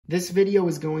This video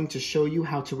is going to show you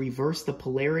how to reverse the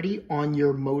polarity on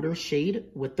your motor shade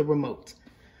with the remote.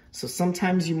 So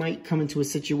sometimes you might come into a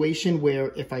situation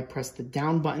where if I press the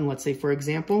down button, let's say for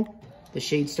example, the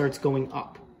shade starts going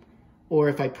up. Or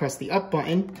if I press the up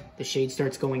button, the shade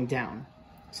starts going down.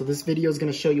 So this video is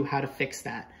going to show you how to fix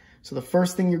that. So the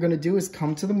first thing you're going to do is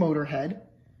come to the motor head.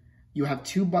 You have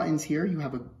two buttons here. You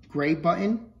have a gray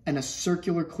button and a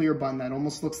circular clear button that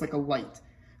almost looks like a light.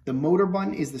 The motor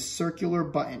button is the circular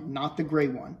button, not the gray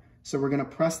one. So we're going to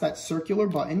press that circular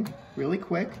button really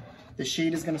quick. The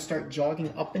shade is going to start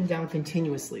jogging up and down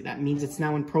continuously. That means it's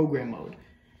now in program mode.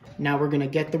 Now we're going to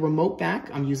get the remote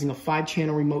back. I'm using a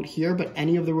 5-channel remote here, but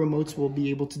any of the remotes will be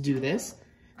able to do this.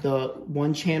 The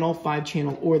 1-channel,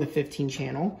 5-channel, or the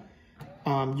 15-channel.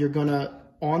 You're going to,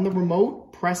 on the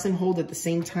remote, press and hold at the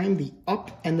same time the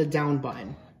up and the down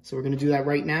button. So we're going to do that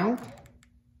right now.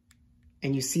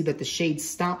 And you see that the shade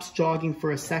stops jogging for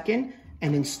a second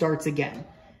and then starts again.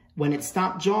 When it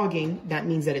stopped jogging, that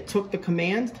means that it took the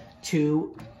command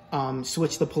to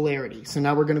switch the polarity. So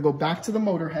now we're going to go back to the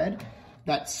motor head.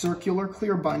 That circular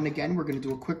clear button again, we're going to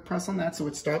do a quick press on that so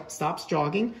it stops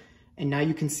jogging. And now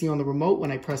you can see on the remote when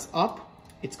I press up,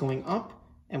 it's going up.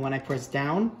 And when I press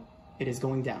down, it is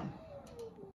going down.